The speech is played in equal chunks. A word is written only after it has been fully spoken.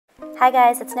Hi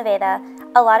guys, it's Nevada.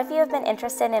 A lot of you have been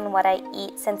interested in what I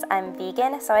eat since I'm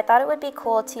vegan, so I thought it would be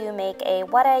cool to make a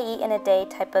what I eat in a day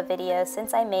type of video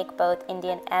since I make both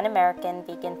Indian and American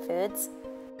vegan foods.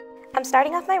 I'm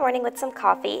starting off my morning with some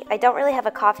coffee. I don't really have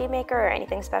a coffee maker or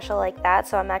anything special like that,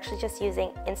 so I'm actually just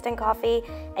using instant coffee,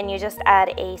 and you just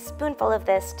add a spoonful of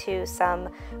this to some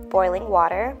boiling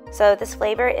water. So this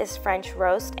flavor is French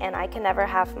roast, and I can never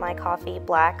have my coffee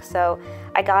black, so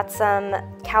I got some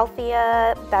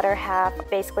Calfia Better Half,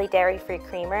 basically dairy-free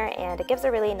creamer, and it gives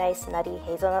a really nice nutty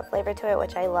hazelnut flavor to it,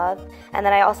 which I love. And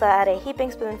then I also add a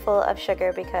heaping spoonful of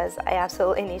sugar because I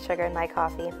absolutely need sugar in my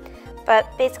coffee.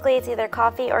 But basically it's either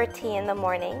coffee or tea in the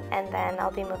morning, and then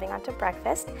I'll be moving on to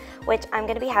breakfast, which I'm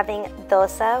going to be having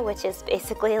dosa, which is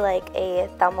basically like a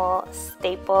Tamil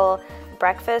staple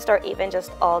breakfast or even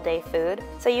just all-day food.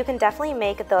 So you can definitely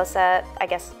make dosa, I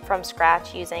guess, from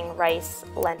scratch using rice,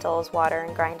 lentils, water,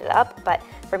 and grind it up. But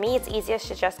for me, it's easiest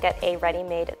to just get a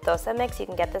ready-made dosa mix. You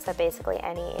can get this at basically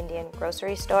any Indian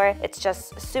grocery store. It's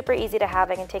just super easy to have.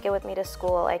 I can take it with me to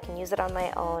school. I can use it on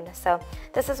my own. So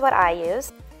this is what I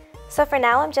use. So for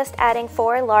now, I'm just adding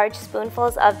 4 large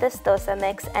spoonfuls of this dosa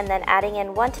mix and then adding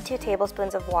in 1 to 2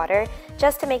 tablespoons of water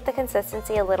just to make the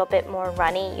consistency a little bit more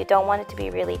runny. You don't want it to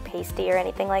be really pasty or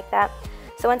anything like that.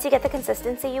 So once you get the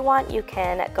consistency you want, you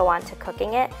can go on to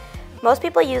cooking it. Most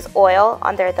people use oil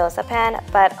on their dosa pan,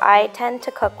 but I tend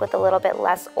to cook with a little bit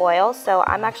less oil, so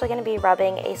I'm actually going to be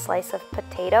rubbing a slice of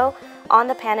potato on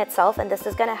the pan itself, and this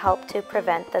is going to help to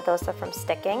prevent the dosa from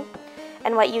sticking.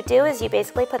 And what you do is you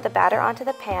basically put the batter onto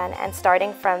the pan, and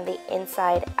starting from the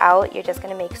inside out, you're just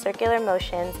going to make circular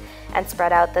motions and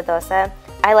spread out the dosa.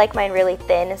 I like mine really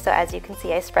thin, so as you can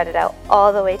see, I spread it out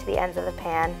all the way to the ends of the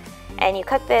pan. And you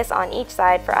cook this on each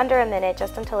side for under a minute,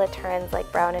 just until it turns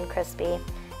like brown and crispy.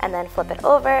 And then flip it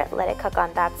over, let it cook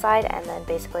on that side, and then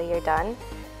basically you're done.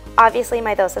 Obviously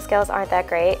my dosa skills aren't that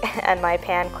great, and my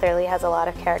pan clearly has a lot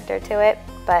of character to it,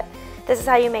 but this is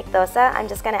how you make dosa. I'm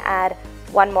just going to add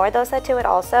 1 more dosa to it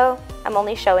also. I'm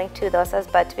only showing 2 dosas,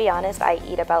 but to be honest, I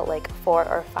eat about like 4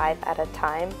 or 5 at a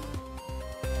time.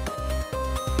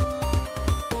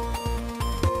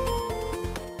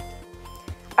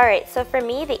 Alright, so for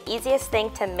me, the easiest thing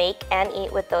to make and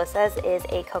eat with dosas is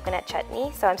a coconut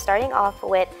chutney. So I'm starting off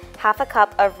with half a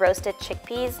cup of roasted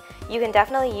chickpeas. You can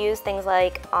definitely use things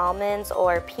like almonds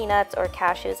or peanuts or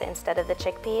cashews instead of the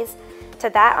chickpeas. To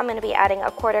that, I'm going to be adding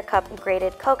a 1/4 cup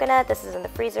grated coconut. This is in the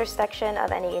freezer section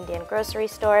of any Indian grocery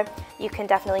store. You can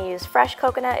definitely use fresh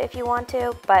coconut if you want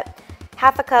to, but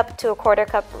half a cup to a 1/4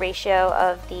 cup ratio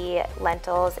of the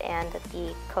lentils and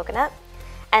the coconut.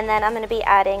 And then I'm going to be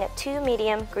adding 2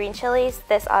 medium green chilies.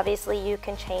 This obviously you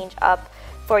can change up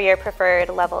for your preferred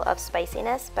level of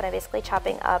spiciness, but I'm basically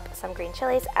chopping up some green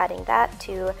chilies, adding that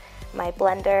to my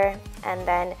blender, and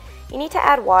then you need to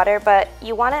add water, but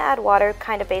you want to add water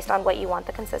kind of based on what you want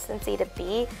the consistency to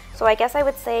be. So I guess I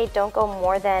would say don't go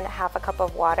more than half a cup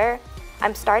of water.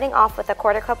 I'm starting off with a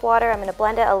 1/4 cup water. I'm going to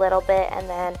blend it a little bit and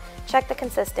then check the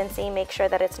consistency, make sure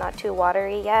that it's not too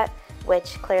watery yet,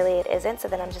 which clearly it isn't. So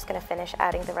then I'm just going to finish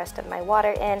adding the rest of my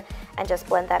water in and just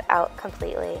blend that out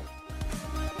completely.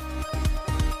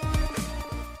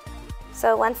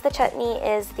 So once the chutney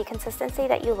is the consistency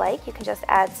that you like, you can just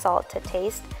add salt to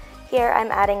taste. Here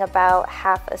I'm adding about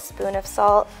half a spoon of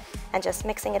salt and just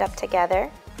mixing it up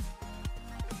together.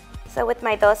 So with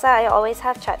my dosa, I always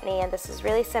have chutney, and this is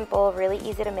really simple, really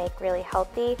easy to make, really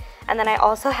healthy. And then I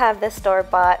also have this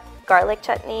store-bought garlic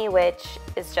chutney, which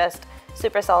is just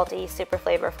super salty, super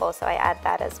flavorful, so I add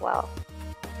that as well.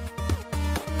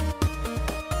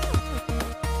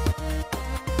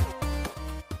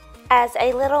 As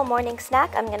a little morning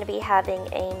snack, I'm going to be having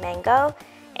a mango.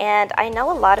 And I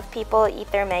know a lot of people eat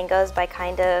their mangoes by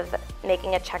kind of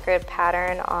making a checkered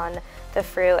pattern on the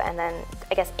fruit and then,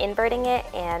 I guess, inverting it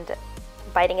and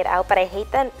biting it out. But I hate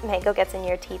that mango gets in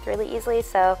your teeth really easily,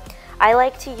 so I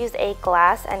like to use a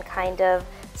glass and kind of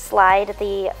slide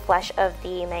the flesh of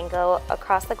the mango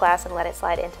across the glass and let it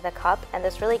slide into the cup. And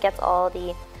this really gets all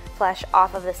the flesh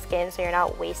off of the skin, so you're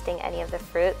not wasting any of the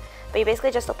fruit. But you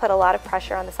basically just put a lot of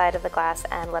pressure on the side of the glass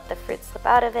and let the fruit slip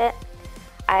out of it.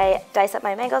 I dice up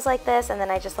my mangoes like this, and then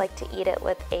I just like to eat it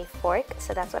with a fork.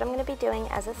 So that's what I'm going to be doing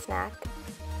as a snack.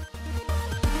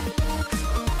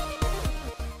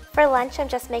 For lunch, I'm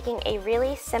just making a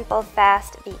really simple,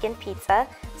 fast vegan pizza.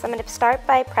 So I'm going to start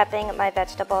by prepping my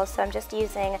vegetables. So I'm just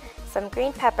using some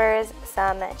green peppers,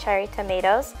 some cherry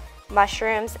tomatoes,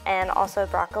 mushrooms, and also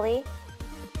broccoli.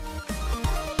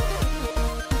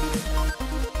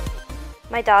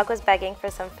 My dog was begging for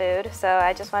some food, so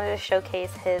I just wanted to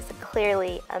showcase his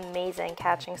clearly amazing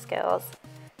catching skills.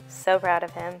 So proud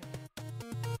of him.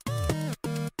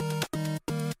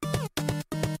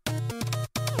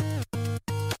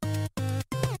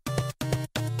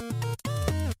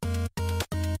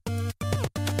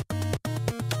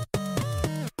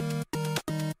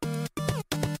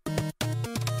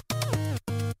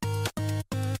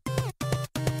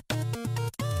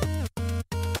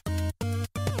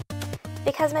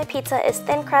 Because my pizza is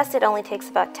thin crust, it only takes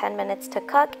about 10 minutes to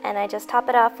cook, and I just top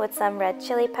it off with some red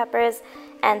chili peppers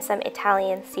and some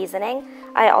Italian seasoning.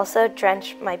 I also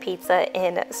drench my pizza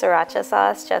in sriracha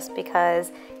sauce just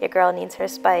because your girl needs her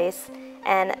spice.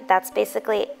 And that's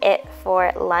basically it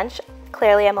for lunch.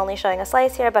 Clearly I'm only showing a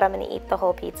slice here, but I'm going to eat the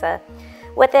whole pizza.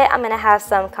 With it, I'm going to have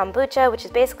some kombucha, which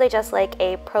is basically just like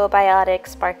a probiotic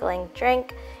sparkling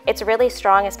drink. It's really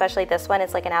strong, especially this one.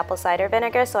 It's like an apple cider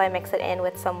vinegar, so I mix it in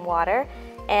with some water,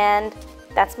 and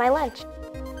that's my lunch.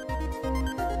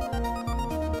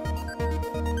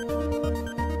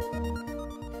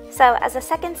 So as a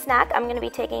second snack, I'm going to be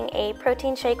taking a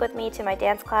protein shake with me to my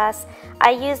dance class.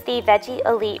 I use the Veggie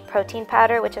Elite protein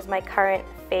powder, which is my current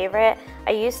favorite.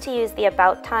 I used to use the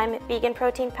About Time vegan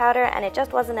protein powder, and it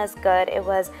just wasn't as good. It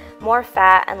was more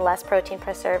fat and less protein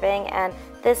per serving, and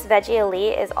this Veggie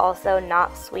Elite is also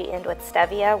not sweetened with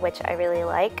stevia, which I really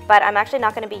like. But I'm actually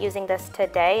not going to be using this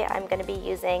today. I'm going to be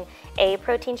using a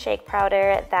protein shake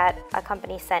powder that a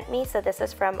company sent me. So this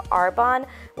is from Arbonne,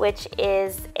 which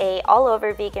is a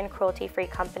all-over vegan cruelty-free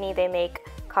company. They make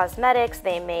cosmetics,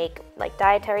 they make like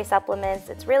dietary supplements.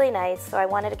 It's really nice, so I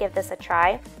wanted to give this a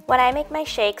try. When I make my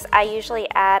shakes, I usually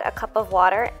add a cup of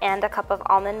water and a cup of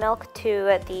almond milk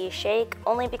to the shake,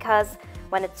 only because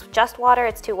when it's just water,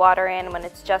 it's too watery, and when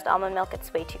it's just almond milk,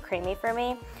 it's way too creamy for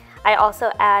me. I also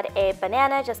add a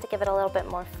banana just to give it a little bit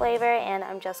more flavor, and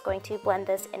I'm just going to blend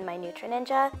this in my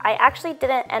Nutri-Ninja. I actually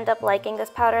didn't end up liking this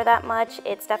powder that much.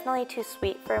 It's definitely too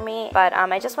sweet for me, but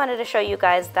I just wanted to show you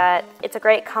guys that it's a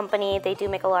great company. They do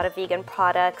make a lot of vegan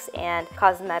products and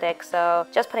cosmetics, so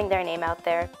just putting their name out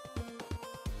there.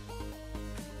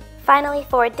 Finally,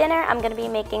 for dinner, I'm going to be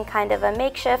making kind of a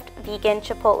makeshift vegan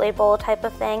chipotle bowl type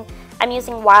of thing. I'm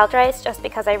using wild rice just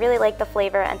because I really like the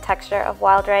flavor and texture of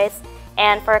wild rice.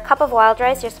 And for a cup of wild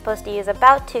rice, you're supposed to use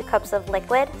about 2 cups of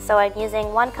liquid. So I'm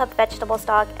using 1 cup vegetable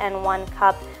stock and 1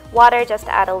 cup water just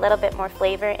to add a little bit more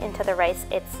flavor into the rice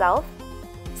itself.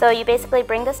 So you basically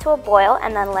bring this to a boil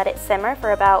and then let it simmer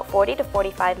for about 40 to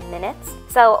 45 minutes.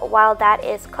 So while that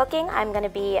is cooking, I'm going to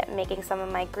be making some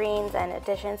of my greens and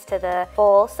additions to the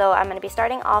bowl. So I'm going to be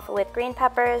starting off with green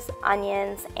peppers,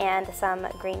 onions, and some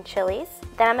green chilies.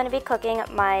 Then I'm going to be cooking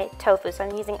my tofu. So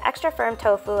I'm using extra firm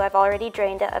tofu. I've already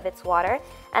drained it of its water,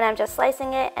 and I'm just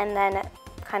slicing it and then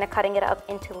kind of cutting it up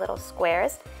into little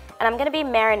squares. And I'm going to be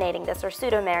marinating this, or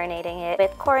pseudo-marinating it,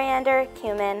 with coriander,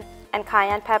 cumin, and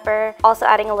cayenne pepper, also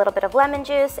adding a little bit of lemon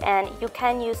juice, and you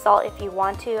can use salt if you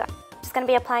want to. I'm just going to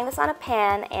be applying this on a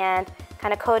pan and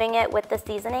kind of coating it with the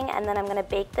seasoning, and then I'm going to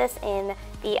bake this in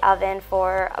the oven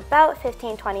for about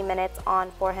 15-20 minutes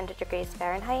on 400 degrees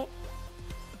Fahrenheit.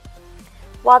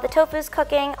 While the tofu is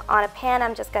cooking on a pan,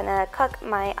 I'm just going to cook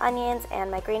my onions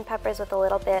and my green peppers with a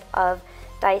little bit of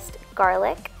diced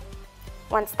garlic.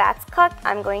 Once that's cooked,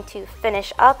 I'm going to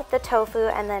finish up the tofu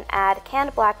and then add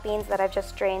canned black beans that I've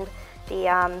just drained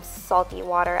the salty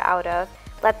water out of.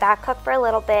 Let that cook for a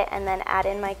little bit and then add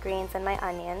in my greens and my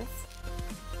onions.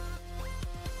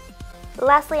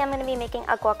 Lastly, I'm going to be making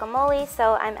a guacamole,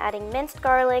 so I'm adding minced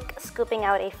garlic, scooping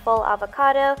out a full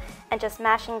avocado, and just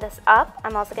mashing this up.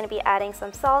 I'm also going to be adding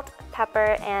some salt,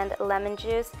 pepper, and lemon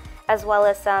juice, as well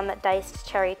as some diced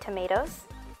cherry tomatoes.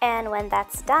 And when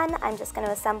that's done, I'm just going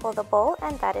to assemble the bowl,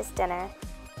 and that is dinner.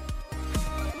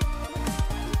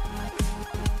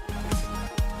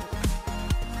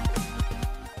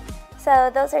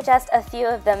 So those are just a few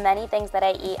of the many things that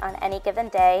I eat on any given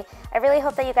day. I really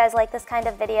hope that you guys like this kind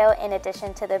of video in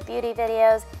addition to the beauty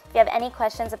videos. If you have any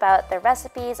questions about the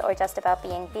recipes or just about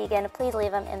being vegan, please leave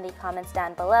them in the comments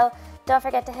down below. Don't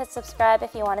forget to hit subscribe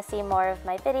if you want to see more of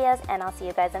my videos, and I'll see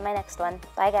you guys in my next one.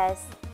 Bye guys!